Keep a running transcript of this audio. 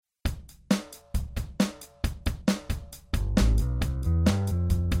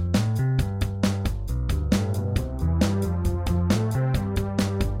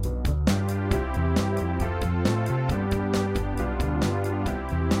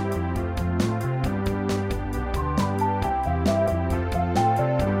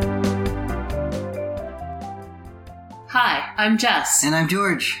I'm Jess. And I'm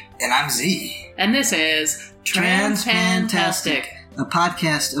George. And I'm Z. And this is Transfantastic, a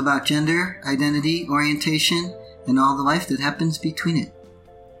podcast about gender, identity, orientation, and all the life that happens between it.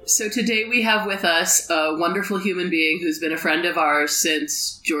 So today we have with us a wonderful human being who's been a friend of ours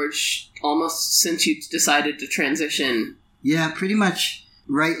since, George, almost since you decided to transition. Yeah, pretty much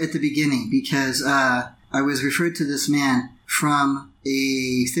right at the beginning, because I was referred to this man from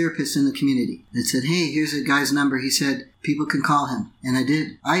a therapist in the community that said, hey, here's a guy's number. He said, people can call him. And I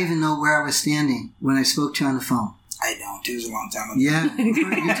did. I even know where I was standing when I spoke to you on the phone. I don't. It was a long time ago. Yeah.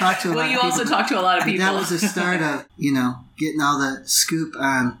 You talked to a lot of people. Well, you also talked to a lot of people. That was the start of, getting all the scoop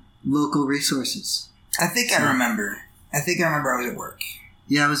on local resources. I think I remember I was at work.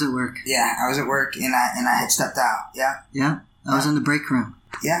 Yeah, I was at work. Yeah, I was at work and I had stepped out. Yeah. Yeah. I was in the break room.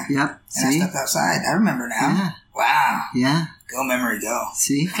 Yeah. Yep. And I stepped outside. I remember now. Yeah. Wow. Yeah. Go memory, go.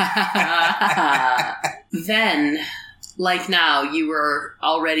 See? Then, like now, you were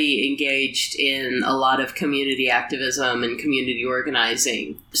already engaged in a lot of community activism and community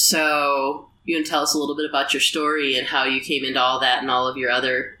organizing. So, you can tell us a little bit about your story and how you came into all that and all of your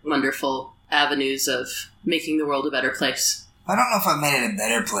other wonderful avenues of making the world a better place. I don't know if I've made it a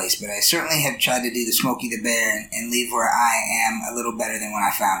better place, but I certainly have tried to do the Smokey the Bear and leave where I am a little better than when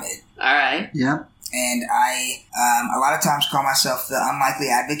I found it. All right. Yep. And I, a lot of times call myself the unlikely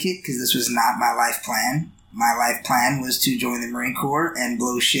advocate because this was not my life plan. My life plan was to join the Marine Corps and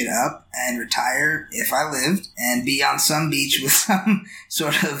blow shit up and retire if I lived and be on some beach with some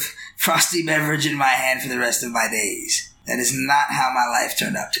sort of frosty beverage in my hand for the rest of my days. That is not how my life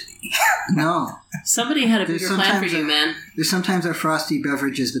turned out to be. No. Somebody had a bigger plan for you, man. There's sometimes our frosty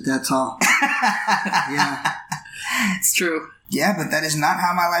beverages, but that's all. Yeah. It's true. Yeah, but that is not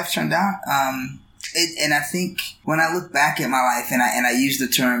how my life turned out. And I think when I look back at my life and I use the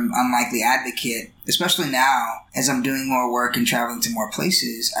term unlikely advocate, especially now as I'm doing more work and traveling to more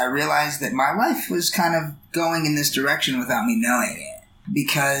places, I realize that my life was kind of going in this direction without me knowing it.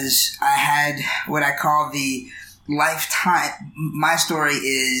 Because I had what I call the lifetime. My story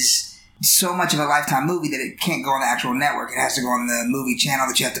is so much of a Lifetime movie that it can't go on the actual network. It has to go on the movie channel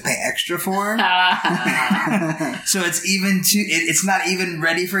that you have to pay extra for. So it's it's not even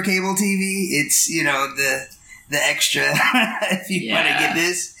ready for cable TV. It's, the extra if you want to get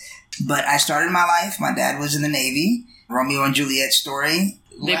this. But I started my life. My dad was in the Navy. Romeo and Juliet story.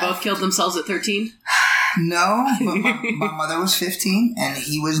 They both killed themselves at 13? No, but my mother was 15 and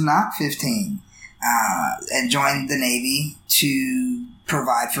he was not 15. And joined the Navy to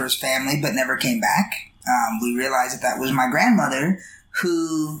provide for his family, but never came back. We realized that was my grandmother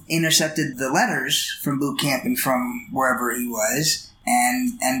who intercepted the letters from boot camp and from wherever he was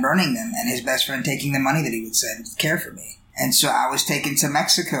and burning them, and his best friend taking the money that he would send to care for me. And so I was taken to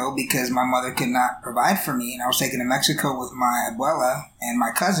Mexico because my mother could not provide for me, and I was taken to Mexico with my abuela and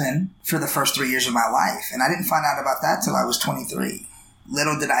my cousin for the first 3 years of my life. And I didn't find out about that till I was 23.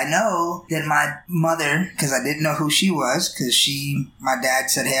 Little did I know that my mother, because I didn't know who she was, because my dad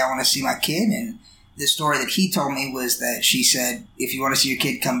said, hey, I want to see my kid. And the story that he told me was that she said, if you want to see your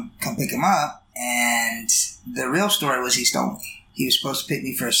kid, come pick him up. And the real story was he stole me. He was supposed to pick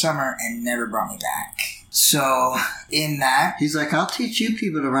me for a summer and never brought me back. So in that, he's like, I'll teach you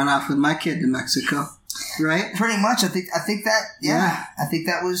people to run off with my kid to Mexico. Right? Pretty much. I think that, yeah. I think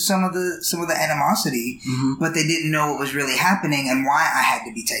that was some of the animosity, but they didn't know what was really happening and why I had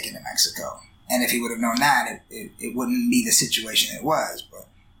to be taken to Mexico. And if he would have known that, it wouldn't be the situation it was. But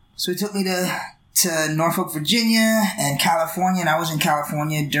so he took me to Norfolk, Virginia and California, and I was in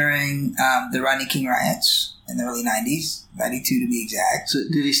California during the Rodney King riots in the early 90s, 92 to be exact. So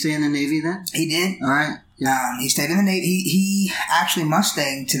did he stay in the Navy then? He did. All right. He stayed in the Navy. He actually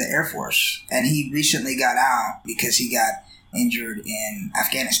Mustanged to the Air Force, and he recently got out because he got injured in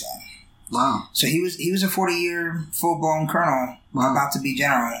Afghanistan. Wow. So he was a 40-year full-blown colonel, about to be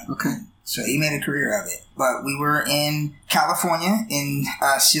general. Okay. So he made a career of it. But we were in California, in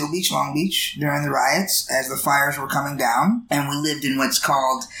Seal Beach, Long Beach, during the riots as the fires were coming down. And we lived in what's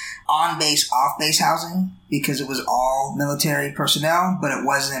called on-base, off-base housing because it was all military personnel, but it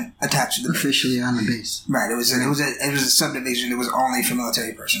wasn't attached to the base. Officially on the base. Right. It was a subdivision that was only for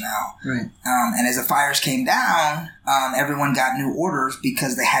military personnel. Right. And as the fires came down, everyone got new orders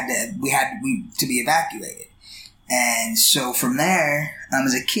because we had to be evacuated. And so from there,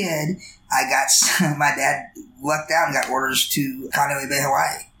 as a kid, my dad lucked out and got orders to Kaneohe Bay,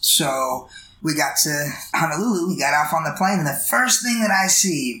 Hawaii. So we got to Honolulu, we got off on the plane, and the first thing that I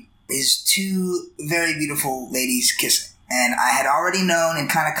see is two very beautiful ladies kissing. And I had already known and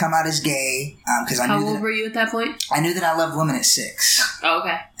kind of come out as gay because I knew How old were you at that point? I knew that I loved women at 6. Oh,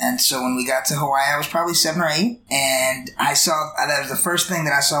 okay. And so when we got to Hawaii, I was probably 7 or 8, and I saw that was the first thing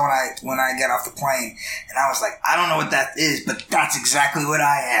that I saw when I got off the plane, and I was like, I don't know what that is, but that's exactly what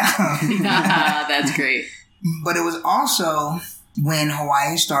I am. That's great. But it was also when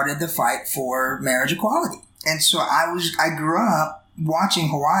Hawaii started the fight for marriage equality, and so I grew up watching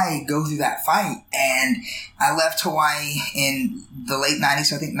Hawaii go through that fight, and I left Hawaii in the late 90s.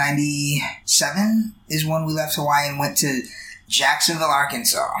 So I think 97 is when we left Hawaii and went to Jacksonville,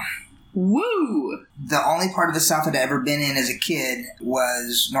 Arkansas. Woo! The only part of the South I'd ever been in as a kid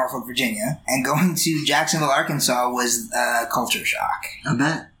was Norfolk, Virginia, and going to Jacksonville, Arkansas was a culture shock. I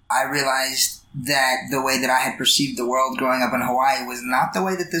bet. I realized that the way that I had perceived the world growing up in Hawaii was not the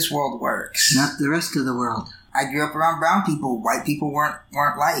way that this world works. Not the rest of the world. I grew up around brown people. White people weren't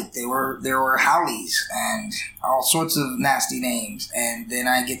liked. There were howlies and all sorts of nasty names. And then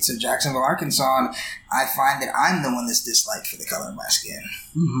I get to Jacksonville, Arkansas, and I find that I'm the one that's disliked for the color of my skin.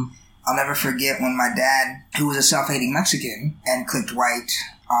 Mm-hmm. I'll never forget when my dad, who was a self-hating Mexican and clicked white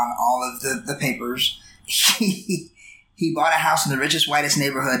on all of the papers, he bought a house in the richest, whitest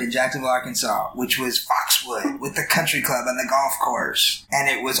neighborhood in Jacksonville, Arkansas, which was Foxwood, with the country club and the golf course. And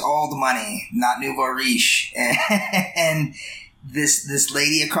it was old money, not nouveau riche. And this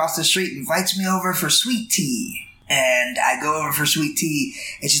lady across the street invites me over for sweet tea. And I go over for sweet tea,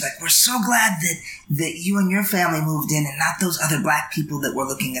 and she's like, we're so glad that you and your family moved in and not those other black people that were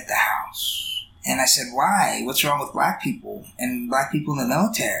looking at the house. And I said, why? What's wrong with black people and black people in the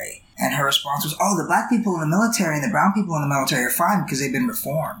military? And her response was, the black people in the military and the brown people in the military are fine because they've been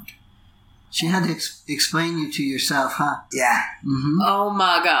reformed. She had to explain you to yourself, huh? Yeah. Mm-hmm. Oh,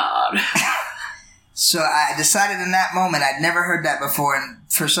 my God. So I decided in that moment, I'd never heard that before, and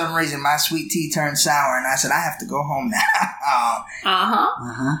for some reason my sweet tea turned sour, and I said, I have to go home now.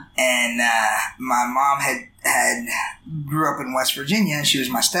 And my mom had grew up in West Virginia, and she was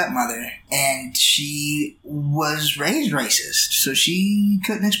my stepmother, and she was raised racist, so she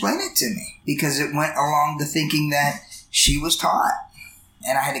couldn't explain it to me because it went along the thinking that she was taught.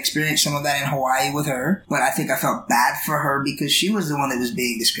 And I had experienced some of that in Hawaii with her, but I think I felt bad for her because she was the one that was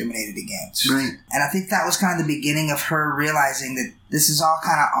being discriminated against. Right. And I think that was kind of the beginning of her realizing that this is all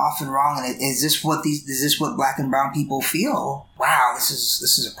kind of off and wrong. And is this what black and brown people feel? Wow, this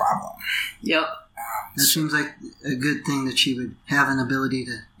is a problem. Yep. That seems like a good thing that she would have an ability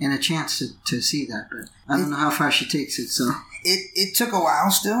to and a chance to see that, but I don't know how far she takes it. So it took a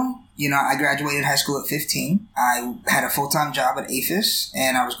while still. You know, I graduated high school at 15. I had a full-time job at APHIS,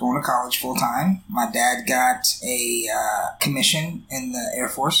 and I was going to college full-time. My dad got a commission in the Air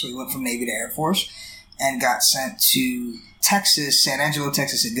Force, so he went from Navy to Air Force, and got sent to Texas, San Angelo,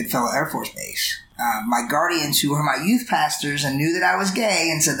 Texas, at Goodfellow Air Force Base. My guardians, who were my youth pastors and knew that I was gay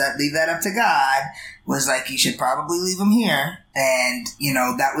and said that leave that up to God, was like, you should probably leave him here. And, you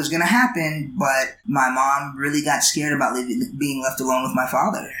know, that was going to happen, but my mom really got scared about being left alone with my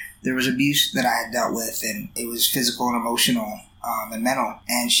father. There was abuse that I had dealt with, and it was physical and emotional and mental,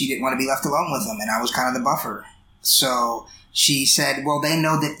 and she didn't want to be left alone with him, and I was kind of the buffer. So she said, well, they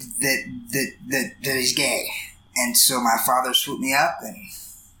know that he's gay. And so my father swooped me up and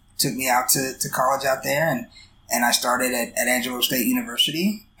took me out to college out there, and I started at Angelo State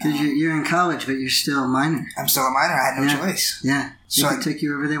University. Because you're in college, but you're still a minor. I'm still a minor. I had no choice. Yeah. They can take you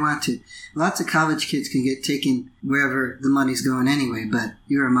wherever they want to. Lots of college kids can get taken wherever the money's going anyway, but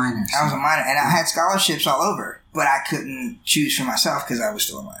you're a minor. So. I was a minor, and I had scholarships all over, but I couldn't choose for myself because I was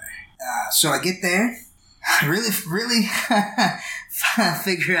still a minor. So I get there, really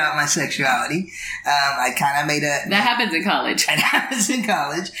figure out my sexuality. I kind of made a... That happens in college. It happens in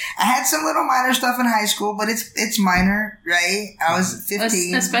college. I had some little minor stuff in high school, but it's minor, right? I was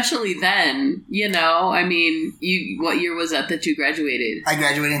 15. Especially then, you know. I mean, what year was that you graduated? I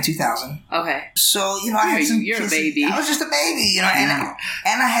graduated in 2000. Okay. So, you know, I had some... You're a baby. I was just a baby, you know,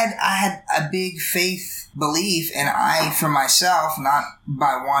 and I had a big faith belief, and I, for myself, not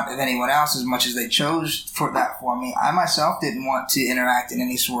by want of anyone else as much as they chose for me, I myself didn't want to interact in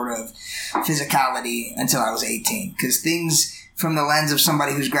any sort of physicality until I was 18, because things from the lens of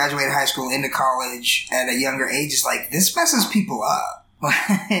somebody who's graduated high school into college at a younger age is like, this messes people up. But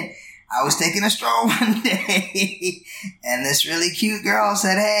I was taking a stroll one day, and this really cute girl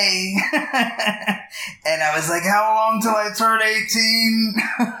said, hey. And I was like, how long till I turn 18?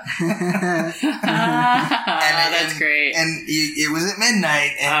 That's great. And it was at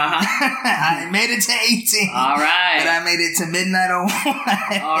midnight, and I made it to 18. All right. But I made it to midnight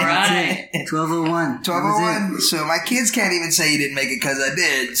 01. All right. 12:01. 12:01. So my kids can't even say you didn't make it because I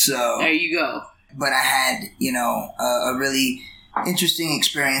did, so. There you go. But I had, a really interesting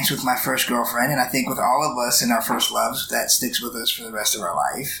experience with my first girlfriend, and I think with all of us in our first loves, that sticks with us for the rest of our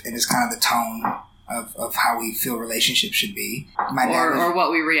life. It is kind of the tone of how we feel relationships should be. Or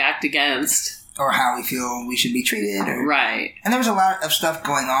what we react against. Or how we feel we should be treated. Right. And there was a lot of stuff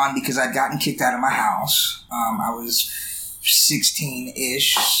going on because I'd gotten kicked out of my house. I was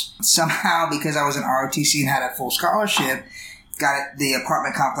 16-ish. Somehow, because I was in ROTC and had a full scholarship, got the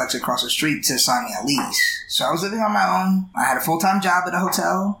apartment complex across the street to sign me a lease. So I was living on my own. I had a full-time job at a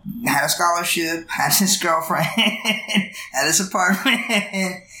hotel, had a scholarship, had this girlfriend, had this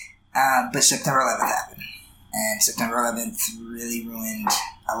apartment. But September 11th happened. And September 11th really ruined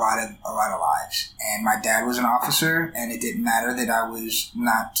a lot of lives. And my dad was an officer, and it didn't matter that I was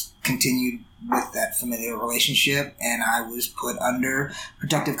not continued with that familial relationship, and I was put under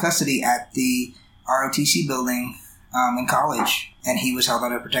protective custody at the ROTC building in college, and he was held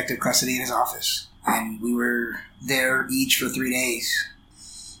under protective custody in his office. And we were there each for 3 days.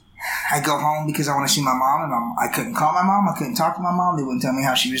 I go home because I want to see my mom, and I couldn't call my mom. I couldn't talk to my mom. They wouldn't tell me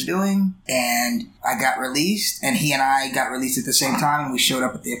how she was doing. And I got released, and he and I got released at the same time, and we showed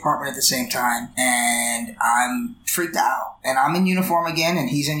up at the apartment at the same time. And I'm freaked out. And I'm in uniform again, and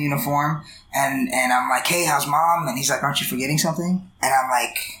he's in uniform. And I'm like, hey, how's mom? And he's like, aren't you forgetting something? And I'm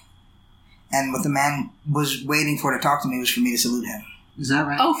like, and what the man was waiting for to talk to me was for me to salute him. Is that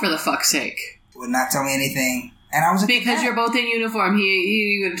right? Oh, for the fuck's sake. Would not tell me anything. And I was a because cadet. You're both in uniform.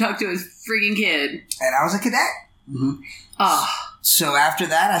 He would talk to his freaking kid. And I was a cadet. Mm-hmm. Oh. So after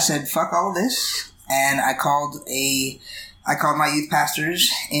that, I said, fuck all this. And I called my youth pastors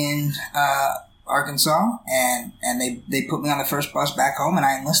in Arkansas, and they put me on the first bus back home, and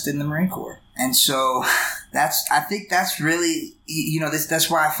I enlisted in the Marine Corps. And so I think that's really, that's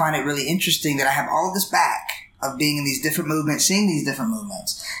why I find it really interesting that I have all of this back of being in these different movements, seeing these different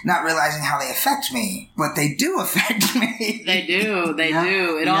movements, not realizing how they affect me, but they do affect me. They do.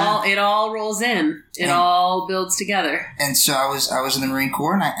 It all rolls in. It all builds together. And so I was in the Marine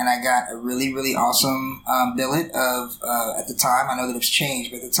Corps, and I got a really, really awesome billet of at the time, I know that it's changed,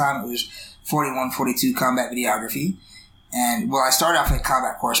 but at the time it was 4142 combat videography. And I started off as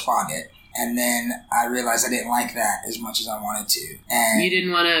combat correspondent. And then I realized I didn't like that as much as I wanted to. And you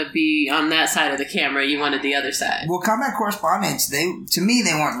didn't want to be on that side of the camera. You wanted the other side. Well, combat correspondents, to me,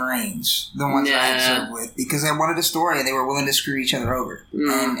 they weren't Marines, the ones that I had served with, because they wanted a story and they were willing to screw each other over.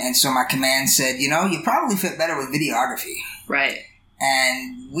 And so my command said, you probably fit better with videography. Right.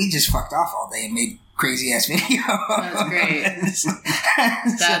 And we just fucked off all day and made crazy ass videos. That's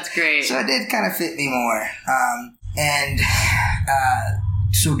great. That's great. So it did kind of fit me more.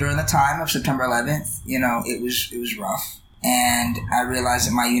 So during the time of September 11th, it was rough. And I realized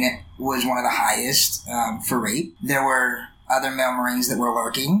that my unit was one of the highest for rape. There were other male Marines that were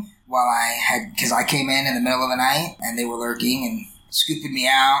lurking because I came in the middle of the night, and they were lurking and scooping me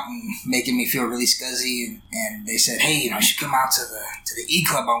out and making me feel really scuzzy. And they said, hey, you should come out to the E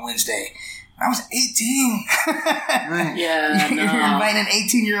Club on Wednesday. I was 18. Right. Yeah, no. You're inviting an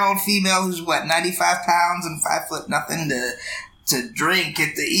 18-year-old female who's 95 pounds and 5 foot nothing to drink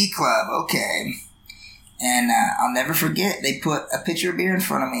at the E Club. Okay. And I'll never forget, they put a pitcher of beer in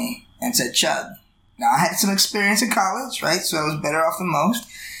front of me and said, chug. Now, I had some experience in college, right? So I was better off than most.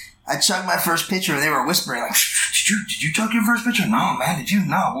 I chugged my first pitcher, and they were whispering, like, did you chug your first pitcher? No, man, did you?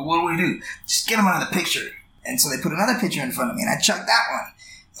 No. Well, what do we do? Just get them out of the picture. And so they put another pitcher in front of me, and I chugged that one.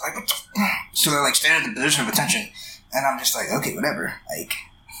 So they're like, stand at the position of attention. And I'm just like, okay, whatever. Like,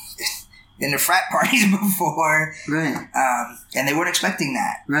 been to frat parties before. Right. And they weren't expecting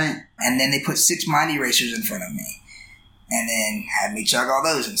that. Right. And then they put 6 mind erasers in front of me. And then had me chug all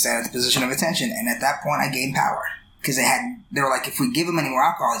those and stand at the position of attention. And at that point, I gained power. Because they were like, if we give him any more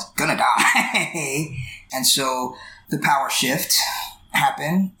alcohol, he's gonna die. And so the power shift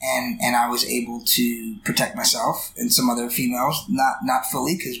happened, and I was able to protect myself and some other females, not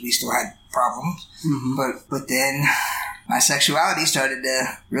fully, because we still had problems. Mm-hmm. But then my sexuality started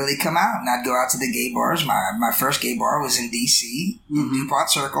to really come out, and I'd go out to the gay bars. My first gay bar was in D.C., in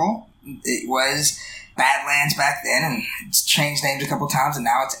DuPont Circle. It was Badlands back then, and it's changed names a couple times, and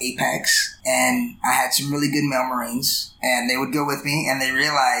now it's Apex. And I had some really good male Marines, and they would go with me, and they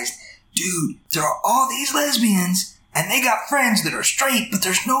realized, dude, there are all these lesbians, and they got friends that are straight, but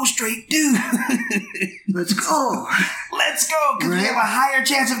there's no straight dude. Let's go. Let's go, because we have a higher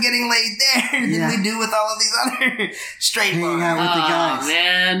chance of getting laid there than we do with all of these other straight hanging out with the guys.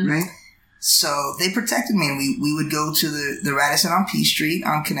 Man. Right? So they protected me, and we would go to the Radisson on P Street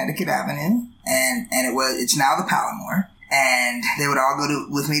on Connecticut Avenue, and it's now the Palomar, and they would all go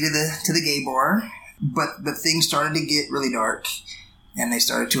with me to the gay bar, but things started to get really dark, and they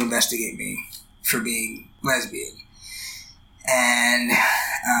started to investigate me. for being lesbian. And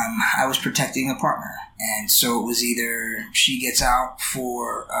I was protecting a partner. And so it was either she gets out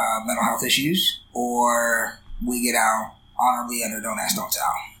for mental health issues or we get out honorably under Don't Ask, Don't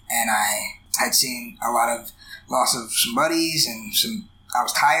Tell. And I had seen a lot of loss of some buddies and I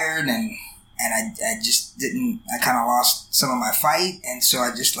was tired and I just didn't, I kind of lost some of my fight. And so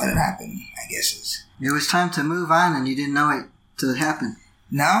I just let it happen, I guess. It was time to move on and you didn't know it till it happened.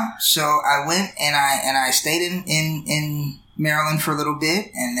 No. So I went and I stayed in Maryland for a little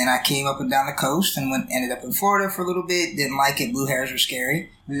bit, and then I came up and down the coast and ended up in Florida for a little bit. Didn't like it. Blue hairs were scary.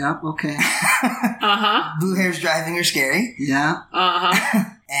 Yep, okay. Blue hairs driving are scary. Yeah.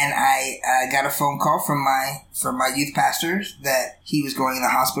 And I got a phone call from my youth pastor that he was going in the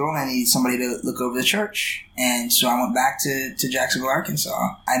hospital and I needed somebody to look over the church. And so I went back to Jacksonville,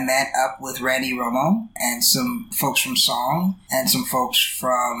 Arkansas. I met up with Randy Romo and some folks from Song and some folks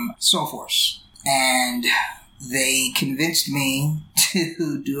from Soul Force. And they convinced me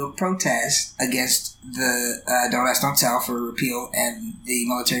to do a protest against the Don't Ask, Don't Tell for repeal and the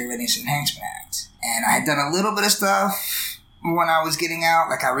Military Readiness Enhancement Act. And I had done a little bit of stuff when I was getting out.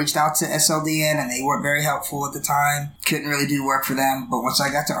 Like I reached out to SLDN and they weren't very helpful at the time. Couldn't really do work for them. But once I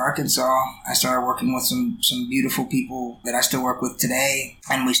got to Arkansas, I started working with some beautiful people that I still work with today.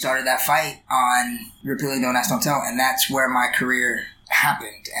 And we started that fight on repealing Don't Ask, Don't Tell. And that's where my career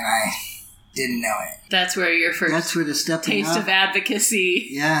happened. And I didn't know it. That's where your first That's where the stepping taste up. of advocacy.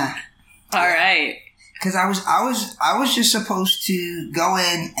 Yeah. All right. Because I was just supposed to go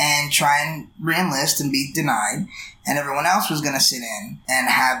in and try and re-enlist and be denied, and everyone else was going to sit in and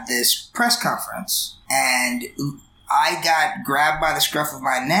have this press conference. And I got grabbed by the scruff of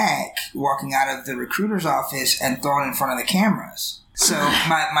my neck walking out of the recruiter's office and thrown in front of the cameras. So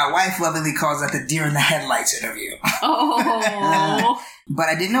my wife lovingly calls that the deer in the headlights interview. Oh. But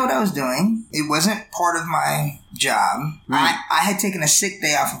I didn't know what I was doing. It wasn't part of my job. Right. I had taken a sick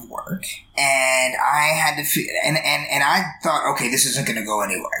day off of work, and I had to and I thought, okay, this isn't going to go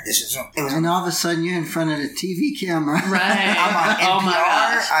anywhere. And all of a sudden you're in front of the TV camera. Right. I'm on NPR. Oh my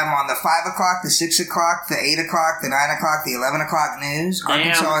gosh. I'm on the 5 o'clock, the 6 o'clock, the 8 o'clock, the 9 o'clock, the 11 o'clock news. Damn.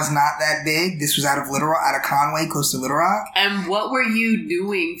 Arkansas is not that big. This was out of Conway, close to Little Rock. And what were you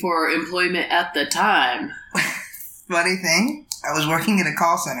doing for employment at the time? Funny thing, I was working at a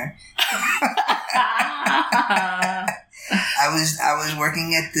call center. I was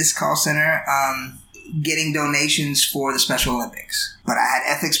working at this call center, getting donations for the Special Olympics. But I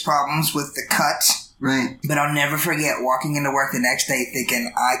had ethics problems with the cut. Right. But I'll never forget walking into work the next day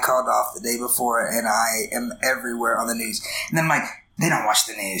thinking I called off the day before and I am everywhere on the news. And then I'm like, they don't watch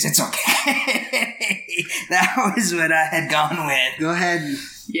the news. It's okay. That was what I had gone with. Go ahead.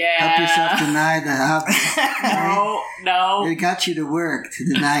 Yeah. Help yourself deny the help. No. It got you to work to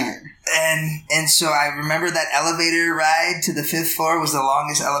deny it. And so I remember that elevator ride to the 5th floor was the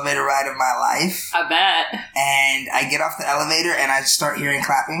longest elevator ride of my life. I bet. And I get off the elevator and I start hearing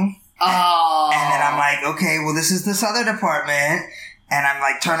clapping. Oh. And then I'm like, okay, well, this is this other department. And I'm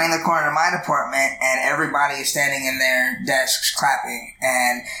like turning the corner to my department and everybody is standing in their desks clapping.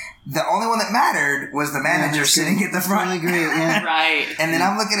 And the only one that mattered was the manager sitting at the front. Really great, yeah. Right. And then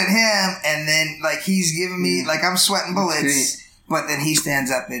I'm looking at him and then like he's giving me, like I'm sweating bullets. But then he stands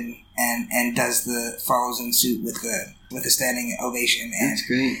up and follows in suit with the standing ovation. And, That's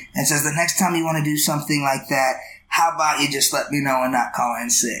great. and says, the next time you want to do something like that, how about you just let me know and not call in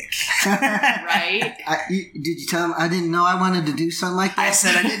sick? Right. Did you tell him I didn't know I wanted to do something like that? I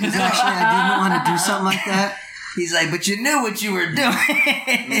said I didn't know. Actually, I didn't want to do something like that. He's like, but you knew what you were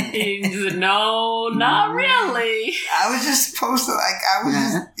doing. No, not really. I was just supposed to,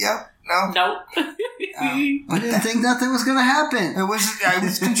 Nope. I didn't think nothing was going to happen. It was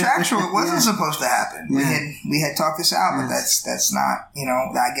contractual. It wasn't supposed to happen. Yeah. We had talked this out, but that's not,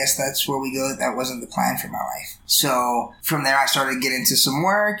 I guess that's where we go. That wasn't the plan for my life. So from there, I started to get into some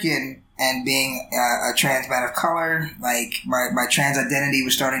work and being a trans man of color, like my trans identity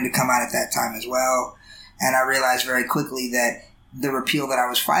was starting to come out at that time as well. And I realized very quickly that the repeal that I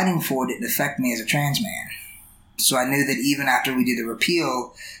was fighting for didn't affect me as a trans man. So I knew that even after we did the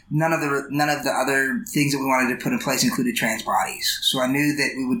repeal, none of the other things that we wanted to put in place included trans bodies. So I knew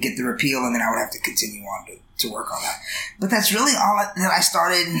that we would get the repeal and then I would have to continue on to work on that. But that's really all that I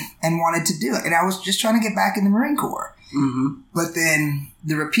started and wanted to do. And I was just trying to get back in the Marine Corps. Mm-hmm. But then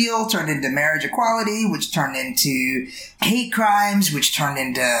the repeal turned into marriage equality, which turned into hate crimes, which turned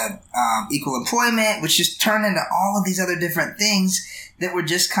into equal employment, which just turned into all of these other different things that were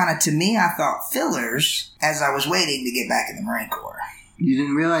just kind of, to me, I thought, fillers as I was waiting to get back in the Marine Corps. You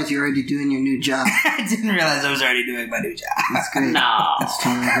didn't realize you were already doing your new job. I didn't realize I was already doing my new job. That's great. No. That's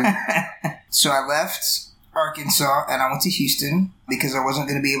totally great. So I left Arkansas and I went to Houston because I wasn't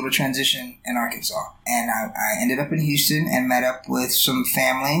going to be able to transition in Arkansas. And I ended up in Houston and met up with some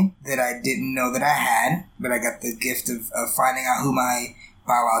family that I didn't know that I had, but I got the gift of finding out who my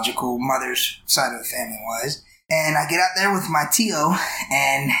biological mother's side of the family was. And I get out there with my tío,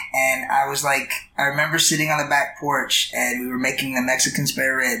 and I was like, I remember sitting on the back porch, and we were making the Mexican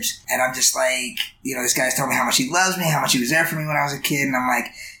spare ribs, and I'm just like, this guy's telling me how much he loves me, how much he was there for me when I was a kid, and I'm like,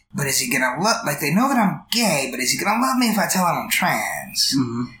 but is he gonna love, like, they know that I'm gay, but is he gonna love me if I tell him I'm trans?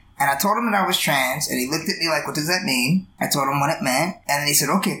 Mm-hmm. And I told him that I was trans, and he looked at me like, what does that mean? I told him what it meant, and then he said,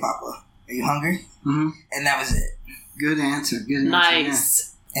 okay, Papa, are you hungry? Mm-hmm. And that was it. Good answer. Nice. Yeah.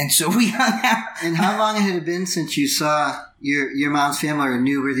 And so we hung out. And how long had it been since you saw your mom's family or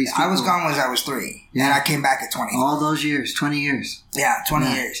knew where these people I was gone when I was 3. Yeah. And I came back at 20. All those years, 20 years. Yeah, 20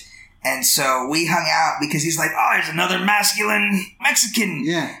 years. And so we hung out because he's like, oh, there's another masculine Mexican.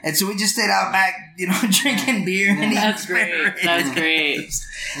 Yeah. And so we just stayed out back, drinking beer and eating That's great. That's great.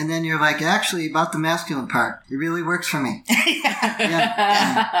 And then you're like, actually, about the masculine part, it really works for me.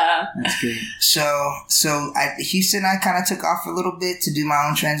 Yeah. That's great. So at Houston, I kind of took off a little bit to do my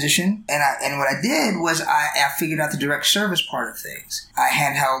own transition. And what I did was I figured out the direct service part of things. I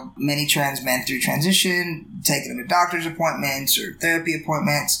had helped many trans men through transition, taking them to doctor's appointments or therapy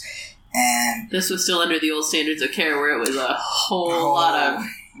appointments. And this was still under the old standards of care where it was a whole lot of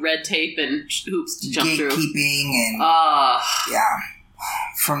red tape and hoops to jump through. Gatekeeping and yeah.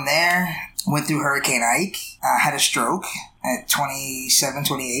 From there, went through Hurricane Ike. Had a stroke at 27,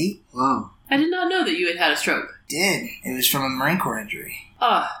 28. Whoa. I did not know that you had a stroke. Did. It was from a Marine Corps injury.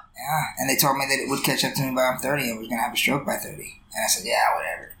 Oh. Yeah. And they told me that it would catch up to me by I'm 30. I was going to have a stroke by 30. And I said, yeah,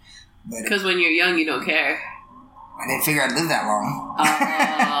 whatever. Because when you're young, you don't care. I didn't figure I'd live that long.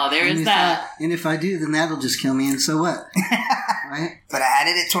 Oh, there is that. And if I do, then that'll just kill me, and so what? Right? But I had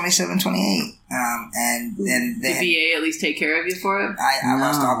it at 27, 28. And then the VA at least take care of you for it? I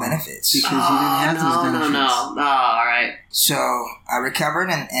lost all benefits. Because you didn't have those benefits. No. Oh, all right. So I recovered,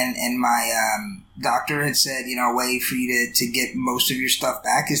 and my doctor had said, a way for you to get most of your stuff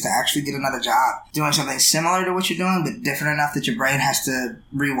back is to actually get another job. Doing something similar to what you're doing, but different enough that your brain has to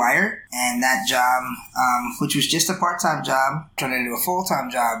rewire. And that job, which was just a part-time job, turned into a full-time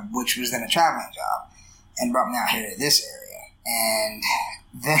job, which was then a traveling job, and brought me out here to this area. And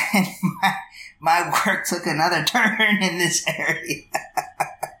then my work took another turn in this area.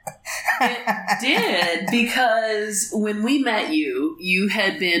 It did, because when we met you, you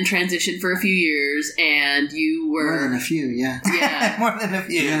had been transitioned for a few years, and you were... More than a few, yeah. Yeah. More than a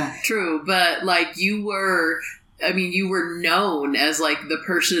few. Yeah. True, but, you were known as, the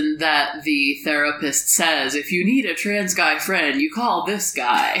person that the therapist says, if you need a trans guy friend, you call this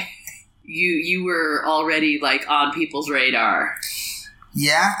guy. You were already, on people's radar.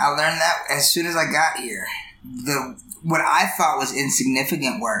 Yeah, I learned that as soon as I got here. What I thought was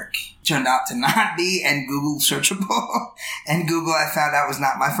insignificant work turned out to not be, and Google searchable. And Google, I found out, was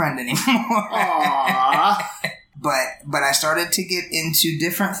not my friend anymore. Aww. But I started to get into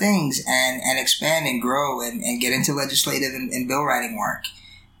different things and expand and grow and get into legislative and bill writing work.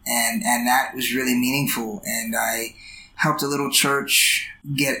 And that was really meaningful. And I helped a little church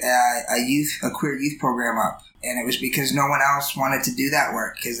get a queer youth program up. And it was because no one else wanted to do that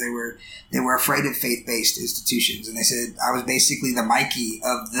work because they were afraid of faith-based institutions. And they said I was basically the Mikey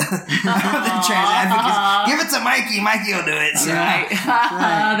of the trans advocates. Give it to Mikey. Mikey will do it. So, right.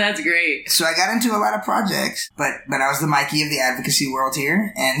 That's great. So I got into a lot of projects, but I was the Mikey of the advocacy world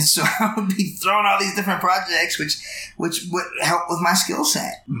here. And so I would be throwing all these different projects, which would help with my skill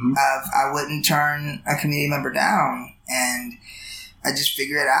set. Mm-hmm. I wouldn't turn a community member down, and I just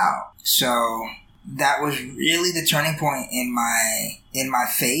figured it out. So that was really the turning point in my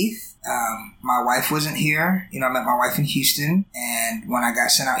faith. My wife wasn't here. I met my wife in Houston, and when I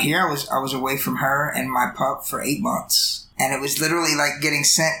got sent out here, I was away from her and my pup for 8 months. And it was literally like getting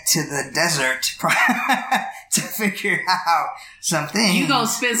sent to the desert to figure out something. You gonna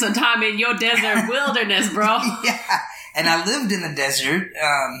spend some time in your desert wilderness, bro. Yeah. And I lived in the desert.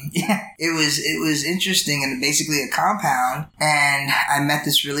 Yeah, it was interesting, and basically a compound. And I met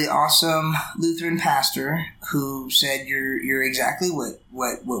this really awesome Lutheran pastor who said, "You're exactly what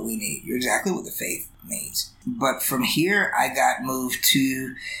we need. You're exactly what the faith needs." But from here, I got moved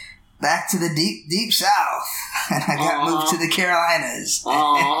back to the deep south, and I got moved to the Carolinas.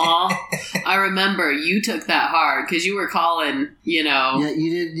 Aww. I remember you took that hard because you were calling. Yeah,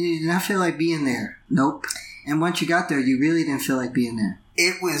 you did not feel like being there. Nope. And once you got there, you really didn't feel like being there.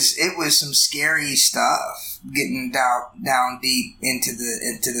 it was some scary stuff getting down deep into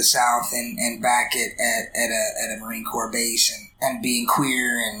the South and back at a Marine Corps base and being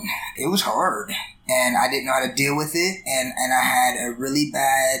queer, and it was hard, and I didn't know how to deal with it, and I had a really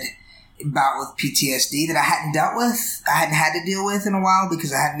bad bout with PTSD that I hadn't dealt with. I hadn't had to deal with in a while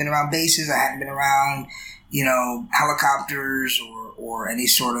because I hadn't been around bases. I hadn't been around, helicopters or any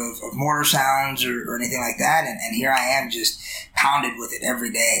sort of mortar sounds or anything like that. And here I am just pounded with it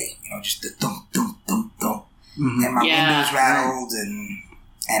every day, just the thump, thump, thump, thump. Mm-hmm. And my windows rattled and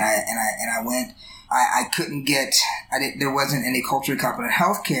I went, I couldn't get, there wasn't any culturally competent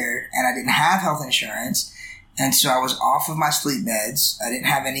healthcare, and I didn't have health insurance. And so I was off of my sleep meds. I didn't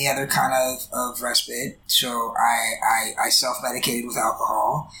have any other kind of respite. So I self-medicated with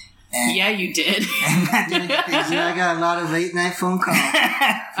alcohol. And, yeah, you did. I got a lot of late night phone calls.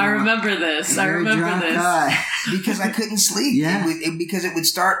 I remember this. Because I couldn't sleep. Yeah. Because it would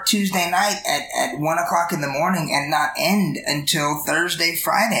start Tuesday night at 1 o'clock in the morning and not end until Thursday,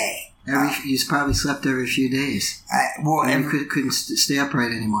 Friday. You probably slept every few days. You couldn't stay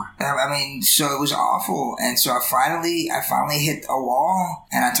upright anymore. So it was awful. And so I finally hit a wall,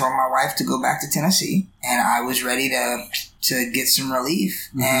 and I told my wife to go back to Tennessee, and I was ready to get some relief.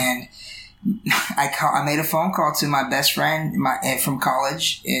 Mm-hmm. And I made a phone call to my best friend from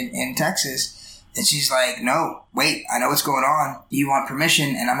college in Texas, and she's like, "No, wait, I know what's going on. You want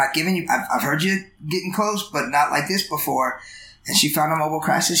permission, and I'm not giving you. I've heard you getting close, but not like this before." And she found a mobile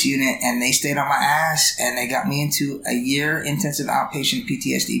crisis unit, and they stayed on my ass, and they got me into a year intensive outpatient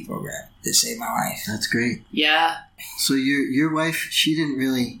PTSD program that saved my life. That's great. Yeah. So your wife, she didn't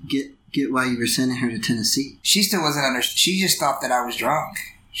really get why you were sending her to Tennessee. She still wasn't she just thought that I was drunk.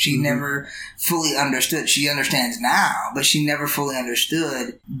 She never fully understood. She understands now, but she never fully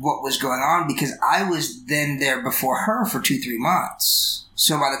understood what was going on because I was then there before her for 2-3 months.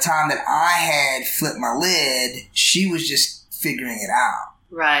 So by the time that I had flipped my lid, she was just figuring it out.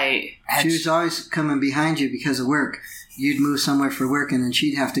 Right. She was always coming behind you because of work. You'd move somewhere for work, and then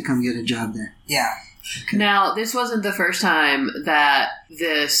she'd have to come get a job there. Yeah. Okay. Now, this wasn't the first time that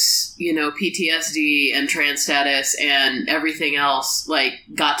this, PTSD and trans status and everything else,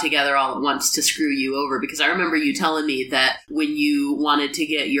 got together all at once to screw you over. Because I remember you telling me that when you wanted to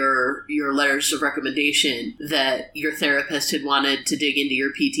get your letters of recommendation, that your therapist had wanted to dig into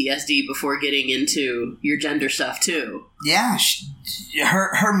your PTSD before getting into your gender stuff, too. Yeah.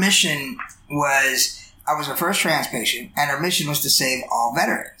 Her mission was, I was her first trans patient, and her mission was to save all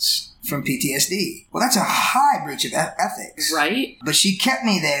veterans from PTSD. Well, that's a high breach of ethics. Right. But she kept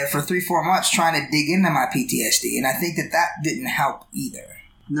me there for 3-4 months trying to dig into my PTSD, and I think that didn't help either.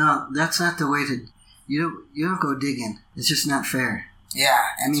 No, that's not the way to... You don't go digging. It's just not fair. Yeah.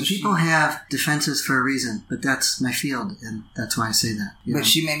 People have defenses for a reason, but that's my field, and that's why I say that. But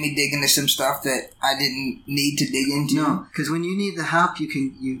she made me dig into some stuff that I didn't need to dig into. No, because when you need the help,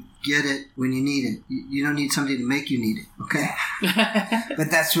 you get it when you need it. You don't need somebody to make you need it, okay? But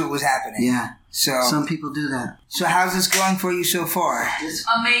that's what was happening. Yeah. So some people do that. So how's this going for you so far?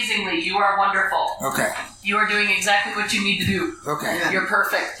 Amazingly. You are wonderful. Okay. You are doing exactly what you need to do. Okay. Yeah. You're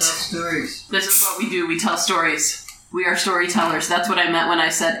perfect. Tell stories. This is what we do. We tell stories. We are storytellers. That's what I meant when I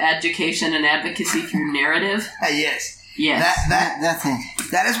said education and advocacy through narrative. Yes. Yes. That thing.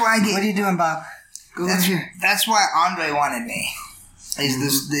 That is why I get... What are you doing, Bob? Go over here. That's why Andre wanted me.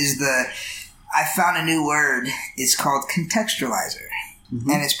 I found a new word. It's called contextualizer. Mm-hmm.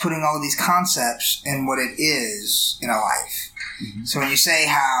 And it's putting all of these concepts in what it is in a life. Mm-hmm. So when you say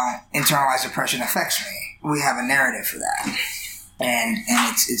how internalized oppression affects me, we have a narrative for that. And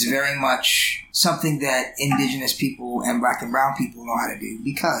it's very much something that indigenous people and black and brown people know how to do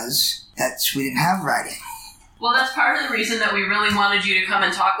because we didn't have writing. Well, that's part of the reason that we really wanted you to come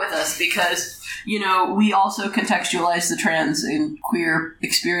and talk with us because, we also contextualize the trans and queer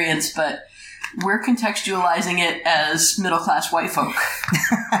experience, but we're contextualizing it as middle-class white folk.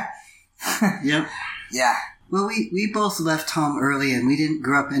 Yep. Yeah. Well, we both left home early, and we didn't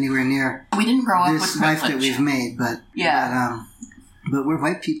grow up anywhere near we didn't grow up this with life that we've made, but but we're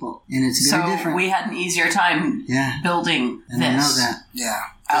white people, and it's very different. So we had an easier time building and this. I know that. Yeah.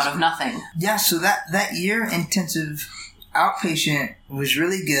 Out of nothing. Yeah, so that year intensive outpatient was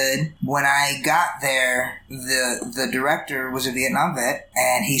really good. When I got there, the director was a Vietnam vet,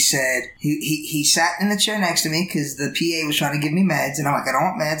 and he said, he sat in the chair next to me because the PA was trying to give me meds, and I'm like, I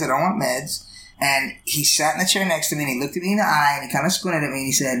don't want meds. And he sat in the chair next to me and he looked at me in the eye and he kind of squinted at me and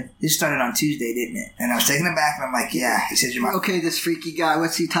he said, "This started on Tuesday, didn't it?" And I was taken aback and I'm like, "Yeah." He said, "You're my..." Okay, this freaky guy,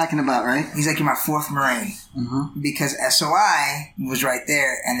 what's he talking about, right? He's like, "You're my 4th Marine." Mm-hmm. Because SOI was right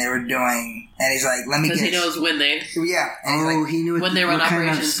there and they were doing, and he's like, "Let me Because guess." he knows when they... Yeah. And he's like, he knew when they run what kind of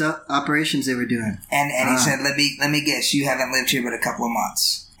operations. operations they were doing. and he said, let me guess, you haven't lived here but a couple of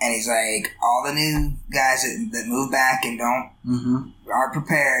months. And he's like, all the new guys that move back and aren't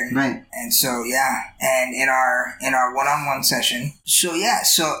prepared. Right. And so, yeah. And in our one-on-one session. So, yeah.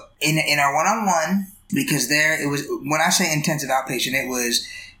 So, in our one-on-one, because there, it was, when I say intensive outpatient, it was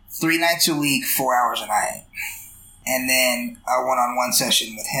 3 nights a week, 4 hours a night. And then a one-on-one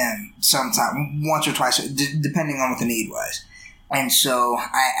session with him sometime, once or twice, depending on what the need was. And so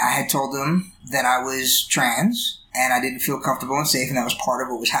I had told him that I was trans and I didn't feel comfortable and safe, and that was part of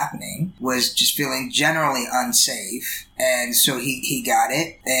what was happening, was just feeling generally unsafe. And so he got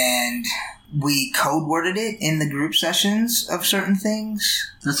it, and we code worded it in the group sessions of certain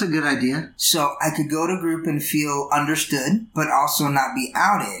things. That's a good idea. So I could go to group and feel understood, but also not be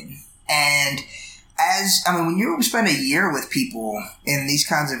outed. And when you spend a year with people in these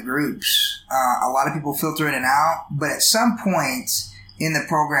kinds of groups, a lot of people filter in and out, but at some point in the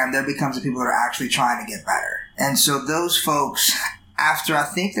program, there becomes the people that are actually trying to get better. And so those folks, after I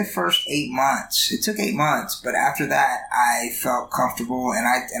think the first 8 months, it took 8 months, but after that, I felt comfortable and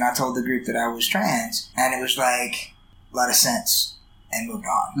I told the group that I was trans, and it was like a lot of sense, and moved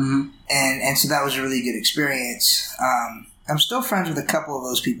on. Mm-hmm. And so that was a really good experience. I'm still friends with a couple of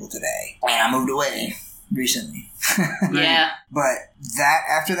those people today. And I moved away recently. Yeah. But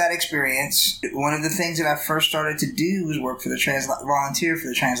after that experience, one of the things that I first started to do was work for volunteer for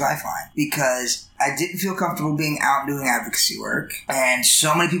the Trans Lifeline, because I didn't feel comfortable being out doing advocacy work. And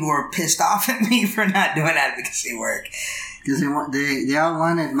so many people were pissed off at me for not doing advocacy work. Because they all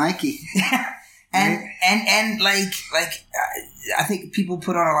wanted Mikey. And I think people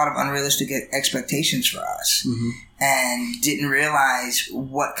put on a lot of unrealistic expectations for us, and didn't realize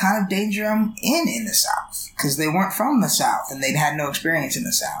what kind of danger I'm in the South, because they weren't from the South and they'd had no experience in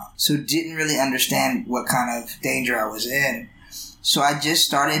the South, so didn't really understand what kind of danger I was in. So I just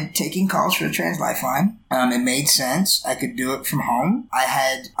started taking calls for the Trans Lifeline. It made sense. I could do it from home. I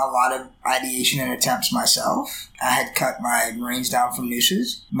had a lot of ideation and attempts myself. I had cut my Marines down from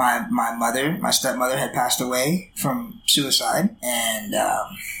nooses. My stepmother had passed away from suicide. And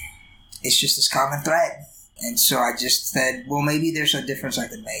it's just this common thread. And so I just said, well, maybe there's a difference I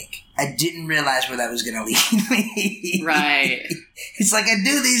could make. I didn't realize where that was going to lead me. Right. It's like I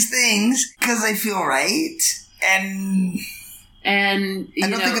do these things because they feel right. And I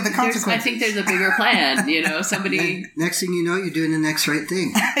don't think of the consequences. I think there's a bigger plan, somebody... Next thing you know, you're doing the next right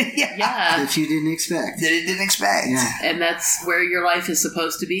thing. Yeah. That you didn't expect. That it didn't expect. Yeah. And that's where your life is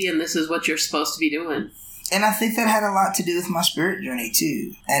supposed to be, and this is what you're supposed to be doing. And I think that had a lot to do with my spirit journey,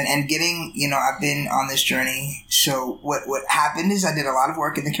 too. And getting, I've been on this journey. So what happened is I did a lot of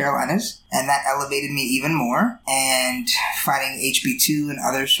work in the Carolinas, and that elevated me even more. And fighting HB2 and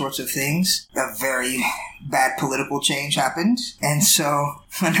other sorts of things, a very bad political change happened. And so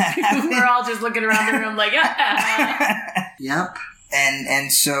when that happened... We're all just looking around the room like, yeah. Yep. And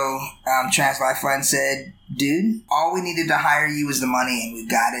so Trans Lifeline said, dude, all we needed to hire you was the money, and we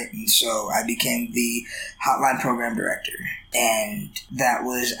got it. And so I became the hotline program director. And that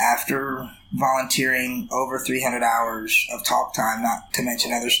was after volunteering over 300 hours of talk time, not to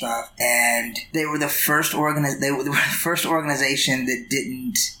mention other stuff. And they were the first organization that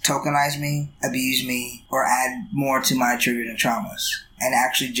didn't tokenize me, abuse me, or add more to my triggers and traumas, and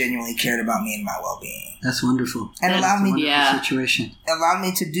actually genuinely cared about me and my well-being. That's wonderful. And allowed me, situation. Allowed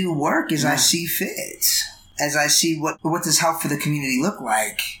me to do work as I see fit, as I see what does help for the community look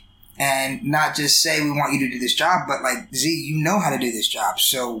like, and not just say we want you to do this job, but like, Z, you know how to do this job,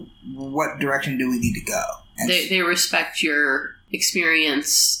 so what direction do we need to go? And they respect your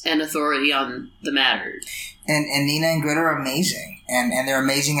experience and authority on the matter. And Nina and Greta are amazing. And they're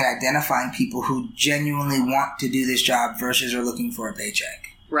amazing at identifying people who genuinely want to do this job versus are looking for a paycheck.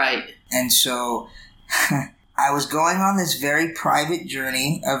 Right. And so I was going on this very private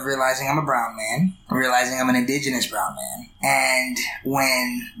journey of realizing I'm a brown man, realizing I'm an indigenous brown man. And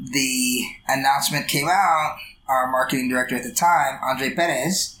when the announcement came out, our marketing director at the time, Andre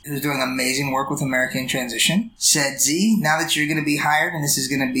Perez, who was doing amazing work with American Transition, said, Z, now that you're going to be hired, and this is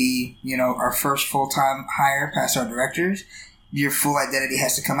going to be, our first full-time hire past our directors, your full identity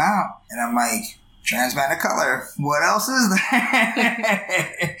has to come out. And I'm like, trans man of color. What else is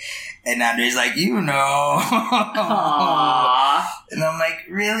there? And Andre's like, Aww. And I'm like,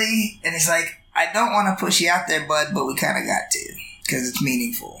 really? And he's like, I don't want to push you out there, bud, but we kind of got to, because it's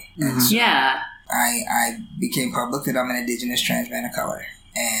meaningful. Mm-hmm. Yeah. I became public that I'm an Indigenous trans man of color.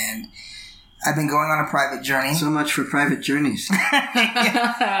 And I've been going on a private journey. So much for private journeys.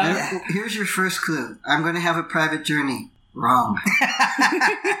 Yeah. Here's your first clue. I'm going to have a private journey. Wrong.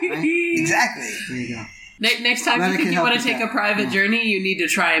 Right? Exactly. There you go. Next time Glad you I think can you help want with to take that. a private journey, you need to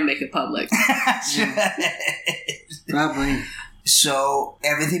try and make it public. Probably. So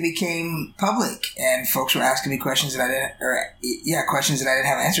everything became public, and folks were asking me questions that I didn't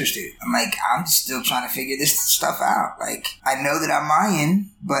have answers to. I'm like, I'm still trying to figure this stuff out. Like, I know that I'm Mayan,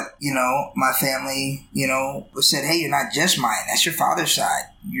 but my family, said, hey, you're not just Mayan. That's your father's side.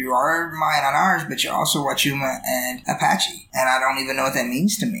 You are Mayan on ours, but you're also Wachuma and Apache, and I don't even know what that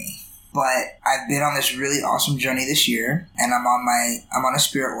means to me. But I've been on this really awesome journey this year, and I'm on a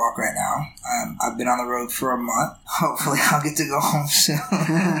spirit walk right now. I've been on the road for a month. Hopefully, I'll get to go home soon.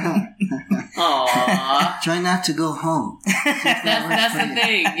 Aww. Try not to go home. That's the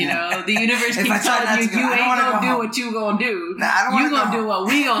thing, The universe If I keeps try not telling you, to go- you I don't ain't wanna gonna go do home. what you gonna do. Nah, I don't wanna You go gonna home. do what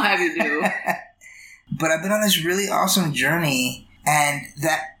we gonna have you do. But I've been on this really awesome journey, and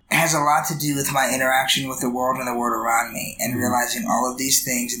that has a lot to do with my interaction with the world and the world around me, and realizing all of these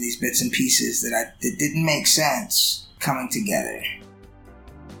things and these bits and pieces that didn't make sense coming together.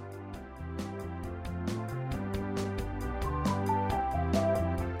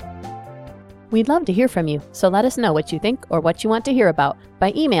 We'd love to hear from you, so let us know what you think or what you want to hear about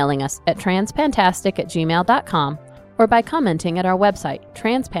by emailing us at transpantastic@gmail.com or by commenting at our website,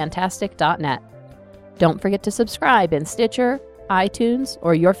 transpantastic.net. Don't forget to subscribe in Stitcher, iTunes,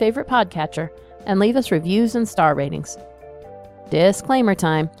 or your favorite podcatcher, and leave us reviews and star ratings. Disclaimer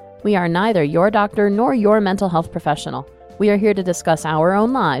time. We are neither your doctor nor your mental health professional. We are here to discuss our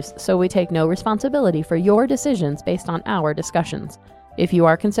own lives, so we take no responsibility for your decisions based on our discussions. If you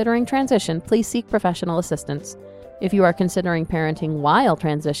are considering transition, please seek professional assistance. If you are considering parenting while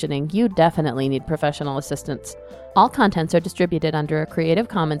transitioning, you definitely need professional assistance. All contents are distributed under a Creative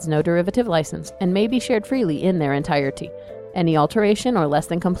Commons no derivative license and may be shared freely in their entirety. Any alteration or less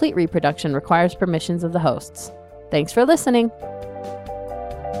than complete reproduction requires permissions of the hosts. Thanks for listening.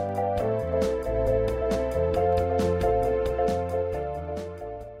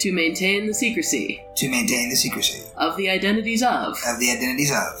 To maintain the secrecy To maintain the secrecy of the identities of of the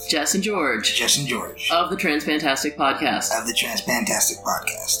identities of Jess and George Jess and George of the Transfantastic Podcast. of the Transpantastic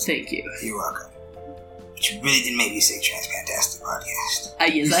Podcast. Thank you. You're welcome. But you really didn't make me say Transpantastic Podcast.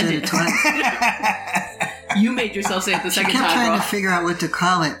 Yes, You I said did. it twice. You made yourself say it the She second kept time, trying bro. to figure out what to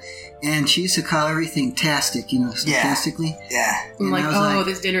call it, and she used to call everything tastic, statistically. Yeah. I'm And like, I was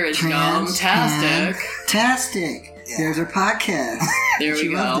this dinner is Trans- fantastic. Tastic. Yeah. There's our podcast. There She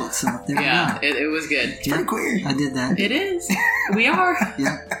we go. loved it, so there we Yeah, go. it was good. It's pretty queer. I did that. It is. We are.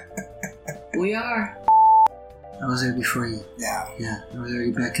 Yeah, We are. I was there before you. Yeah. Yeah, I was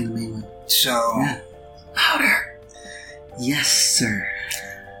already back in the mainland. So, Yeah. Louder. Yes, sir.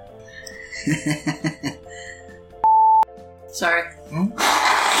 Sorry.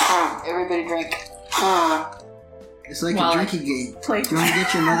 Everybody drink. It's like Well, a drinking game. Play. Do you want to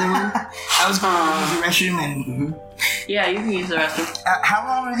get you another one? I was going to use the restroom, and Yeah, you can use the restroom. how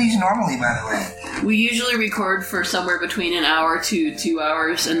long are these normally, by the way? We usually record for somewhere between an hour to 2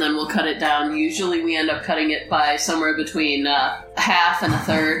 hours, and then we'll cut it down. Usually we end up cutting it by somewhere between half and a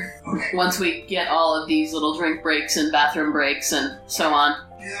third. Okay. Once we get all of these little drink breaks and bathroom breaks and so on. I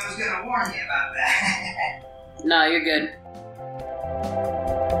was going to warn you about that. No, you're good.